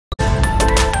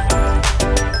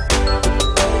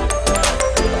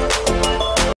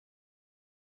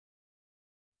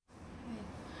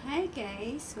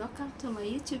guys, welcome to my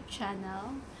YouTube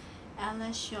channel, Ella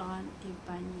Sean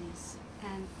Ibanez.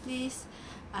 And please,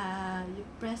 you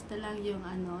press na lang yung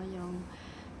yung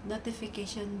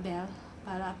notification bell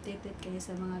para updated kayo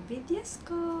sa mga videos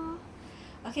ko.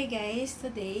 Okay guys,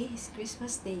 today is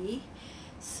Christmas Day.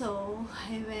 So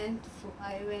I went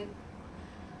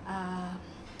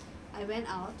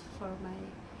out for my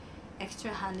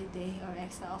extra holiday or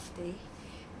extra off day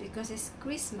because it's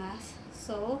Christmas.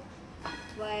 So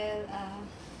while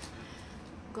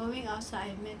going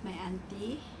outside, I met my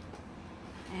auntie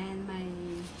and my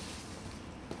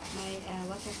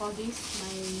what I call this,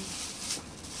 my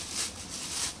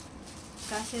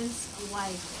cousin's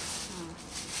wife.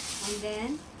 And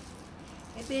then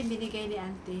ito yung binigay ni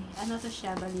auntie. Ano to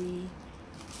siya? Bali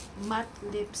matte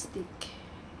lipstick.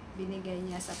 Binigay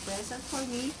niya sa present for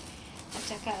me. At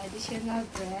saka additional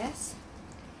dress.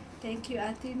 Thank you,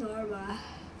 Auntie Norma.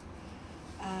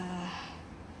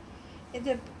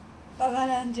 Ito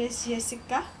pangalan dress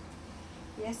Jessica.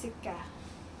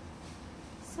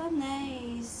 So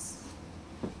nice.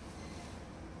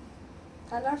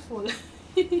 Colorful.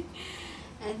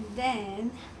 And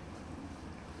then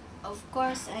of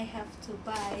course I have to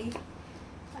buy.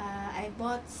 I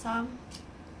bought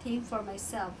something for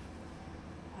myself.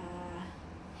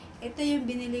 Ito yung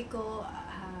binili ko.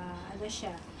 Ano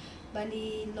siya?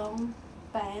 Bali long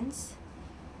pants.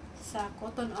 Sa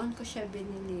Cotton On ko siya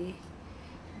binili.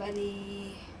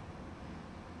 Bali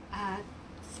at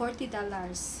 $40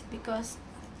 because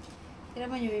tira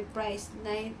mo yung price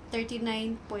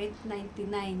 $39.99,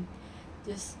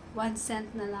 just 1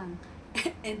 cent na lang.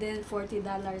 And then $40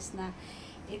 na.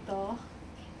 Ito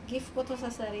gift ko to sa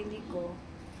sarili ko,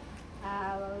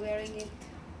 wearing it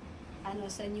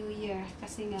sa New Year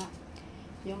kasi nga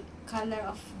yung color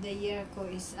of the year ko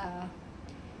is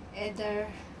either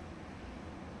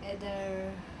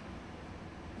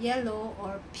yellow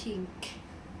or pink.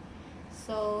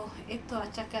 So ito at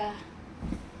saka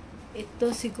ito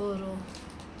siguro,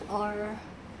 or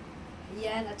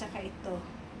yan at saka ito,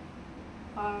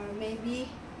 or maybe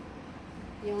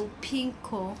yung pink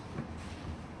ko,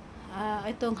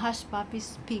 itong Hush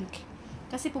Puppies pink.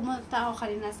 Kasi pumunta ako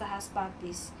kanina sa Hush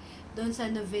Puppies doon sa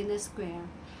Novena Square,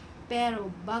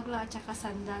 pero bagla at saka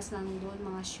sandals lang doon,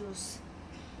 mga shoes.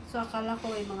 So akala ko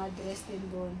may mga dress din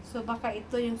doon. So baka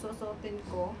ito yung susuotin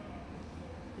ko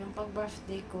yung pag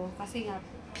birthday ko kasi nga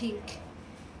pink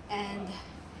and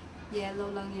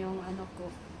yellow lang yung ko,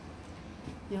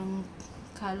 yung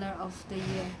color of the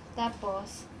year.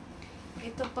 Tapos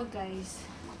ito pa guys,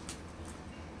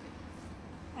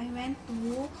 I went to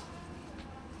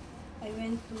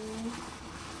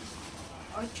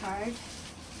Orchard.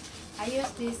 I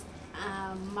used this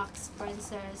Max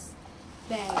Spencer's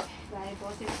bag. I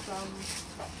bought it from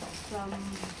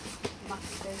Max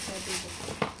Spencer.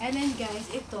 And then guys,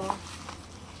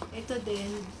 ito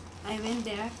din, I went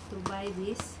there to buy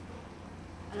this.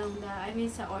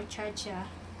 Sa Orchard siya.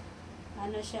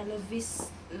 Ano siya,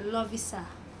 Lovisa.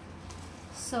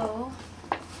 So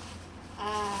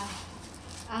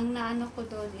ang naano ko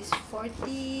doon is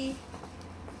 $40+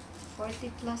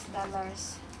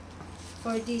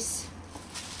 for this.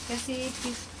 Kasi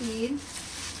 15.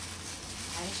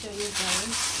 I show you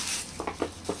guys.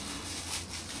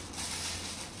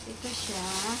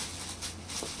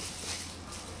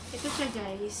 Ito siya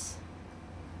guys,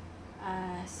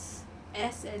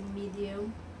 S and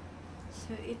medium.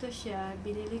 So ito siya,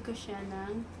 binili ko siya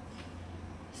ng,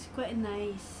 it's quite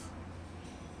nice.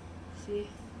 See,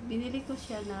 binili ko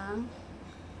siya ng,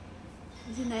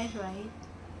 is it nice, right?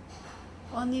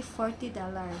 Only $40.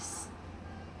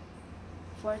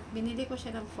 Binili ko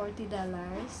siya ng $40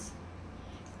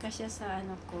 kasi sa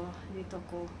dito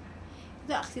ko.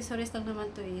 Ito accessories lang naman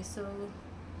to eh. So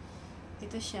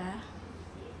ito siya.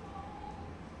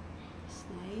 It's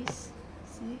nice.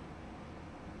 See?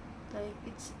 Like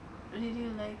it's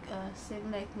really like same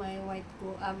like my white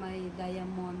gold, my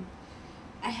diamond.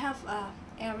 I have a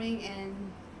earring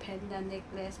and pendant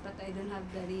necklace, but I don't have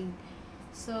the ring.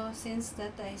 So since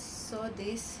that I saw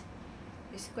this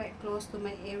is quite close to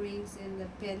my earrings and the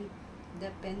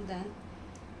pendant,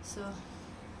 so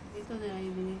ito na lang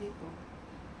yung binili ko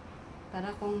para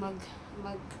kung mag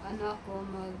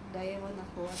diamond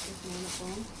ako, at least meron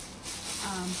akong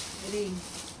ring,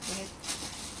 right?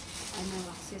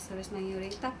 Accessories ng yung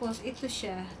ring. Tapos ito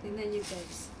siya, tingnan nyo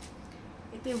guys,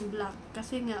 ito yung black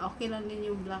kasi nga okay lang din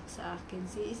yung black sa akin.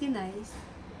 See, is it nice?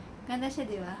 Ganda siya,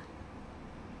 di ba?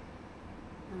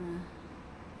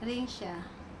 Ring siya.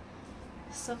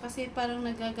 So kasi parang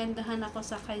nagagandahan ako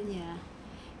sa kanya,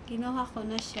 kinuha ko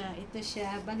na siya. Ito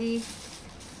siya, bali,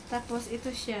 tapos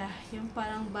ito siya yung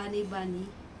parang bunny.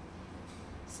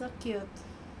 So cute.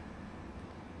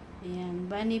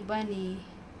 Ayan, bunny bunny.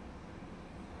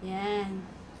 Ayan.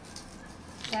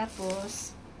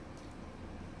 Tapos,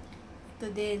 ito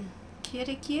din.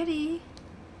 Cutie cutie.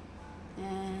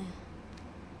 Ayan.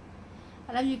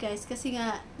 Alam nyo guys, kasi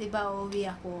nga, diba, uuwi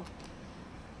ako.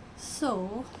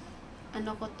 So,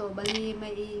 ano ko to, bali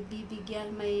may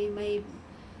ibibigyan, may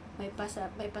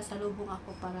pasalubong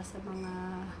ako para sa mga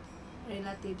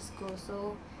relatives ko.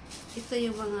 So, ito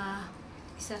yung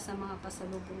isa sa mga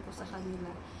pasalubong ko sa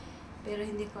kanila. Pero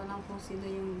hindi ko alam kung sino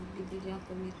yung bibigyan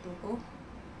ko nito. Oh,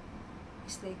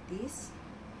 it's like this.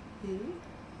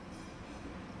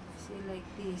 See, like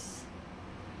this.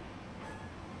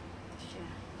 Siya.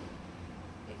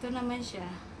 Ito naman siya.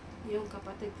 Yung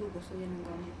kapatid ko gusto niya ng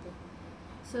ganito.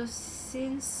 So,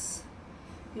 since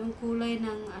yung kulay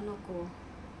ng ano ko,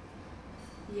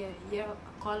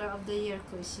 color of the year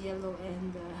ko is yellow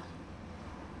and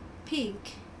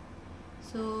pink.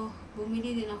 So,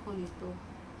 bumili din ako nito.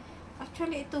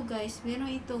 Actually, ito guys, meron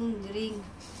itong ring.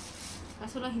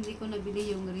 Kaso lang hindi ko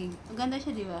nabili yung ring. Ang ganda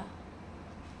siya, di ba?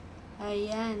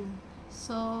 Ayan.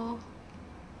 So,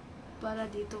 para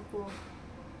dito ko.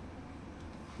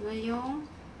 Ngayong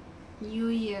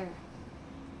New Year.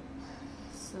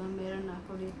 So, meron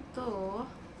ako dito.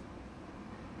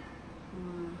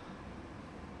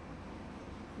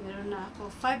 Meron na ako.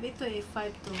 5 ito eh.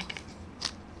 5 to.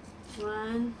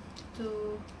 1,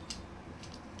 2,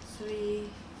 3,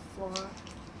 4,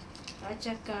 at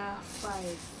saka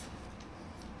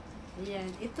 5. Ayan.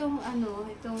 Itong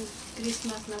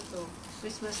Christmas na to.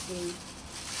 Christmas Day.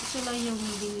 Ito lang yung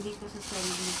binili ko sa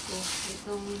sarili ko.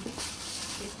 Itong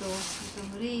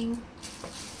ring.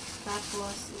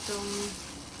 Tapos, itong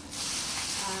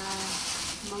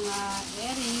mga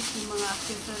earrings, yung mga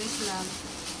accessories lang.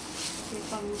 Kasi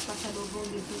pang pasalubong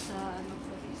dito sa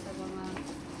sa mga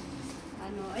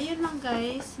ayun lang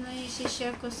guys,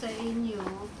 na-share ko sa inyo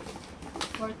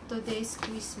for today's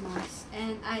Christmas.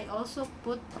 And I also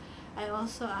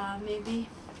maybe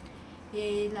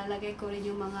ilalagay ko rin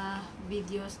yung mga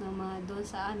videos ng mga doon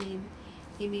sa amin.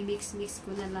 I-mix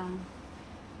ko na lang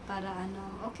para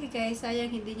okay guys,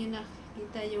 sayang hindi nyo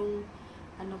nakita yung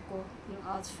yung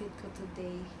outfit ko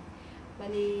today.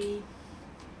 Bali,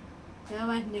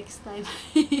 naman next time.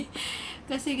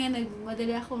 Kasi nga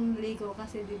madali akong ligo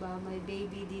kasi diba may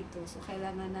baby dito. So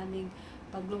kailangan namin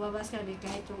pag lumabas kami,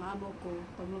 kahit yung amo ko,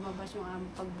 pag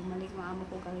bumalik yung amo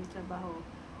ko galing trabaho,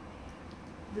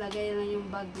 lagay lang yung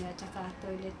bag niya, tsaka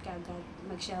toilet ka agad,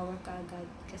 mag-shower ka agad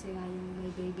kasi nga yung may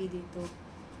baby dito.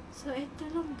 So ito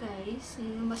lang guys,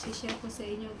 yung masishare ko sa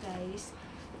inyo guys.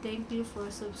 Thank you for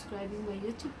subscribing my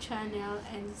YouTube channel,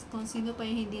 and kung sino pa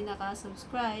yung hindi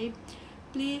naka-subscribe,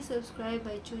 please subscribe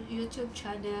my YouTube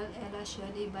channel, Ella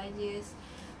Shion Ibanez.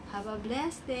 Have a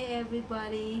blessed day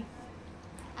everybody.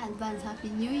 Advance Happy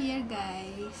New Year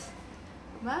guys.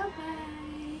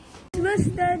 Bye-bye. Christmas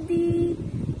Daddy,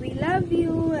 we love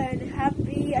you and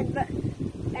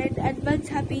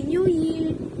advance Happy New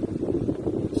Year.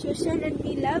 Susan and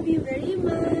we love you very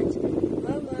much.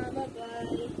 Mama,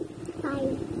 bye-bye.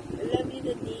 Bye. I love you,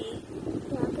 Daddy.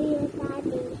 Love you,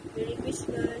 Daddy. Merry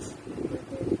Christmas.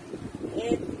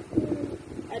 And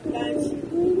advance.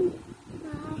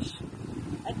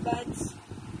 Advance.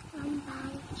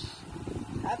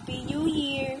 Happy New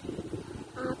Year.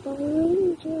 Happy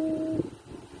New Year.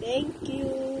 Thank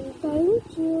you.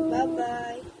 Thank you.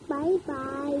 Bye-bye.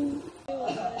 Bye-bye.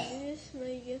 This is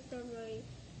my gift from my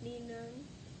Ninang.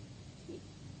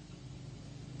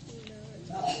 I'm going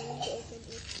to open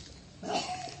it.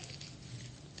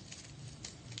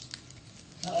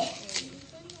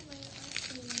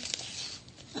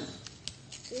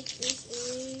 This is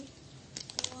a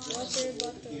water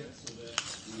bottle. It's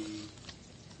nice.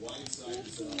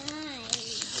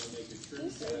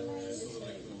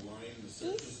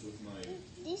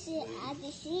 This is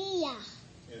Adesia.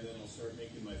 And then I'll start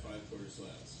making my 5/4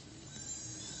 slabs.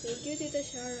 Thank you, Tita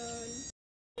Sharon.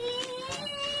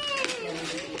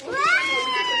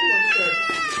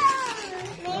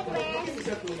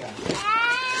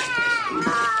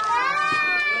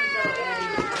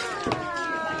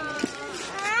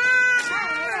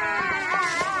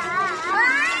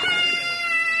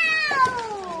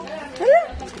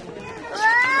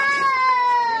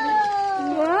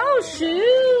 Wow,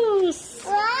 shoes!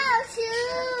 Wow,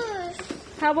 shoes!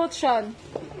 How about Sean?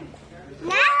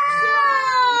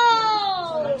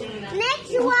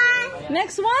 Next one!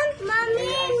 Next one? Mommy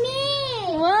and me!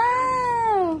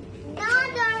 Wow!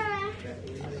 Another!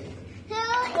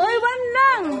 Oy, one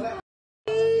lang!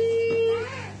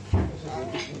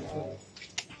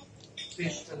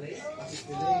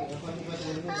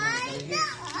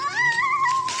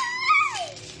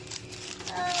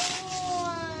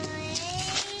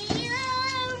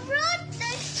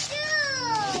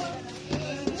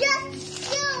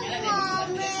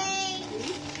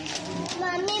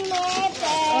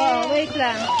 Wait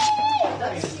lang.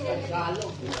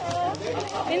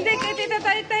 Hindi, kay Tita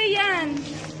Taytay yan.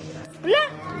 Wala.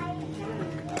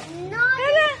 No,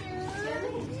 Wala.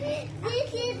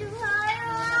 this is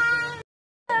hard.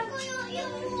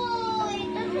 Yung boy,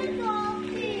 that's a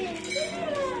zombie.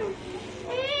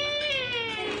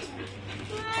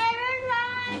 I don't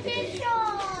want this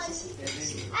one.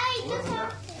 Ay, ito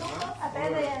sa... Ate,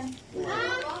 ano yan?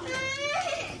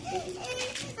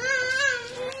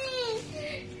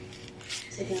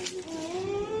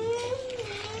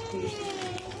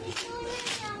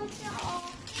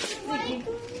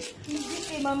 Hindi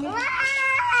kay Mami.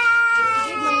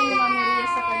 Hindi Mami ni Mami Ria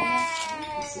sa kanya.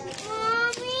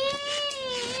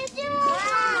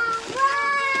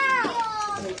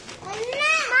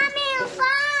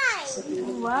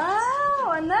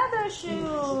 Wow! Another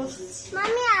shoes!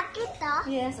 Mami, akit to.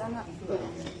 Yes, anak.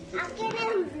 Akin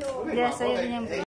ang blue. Yes, ayun yung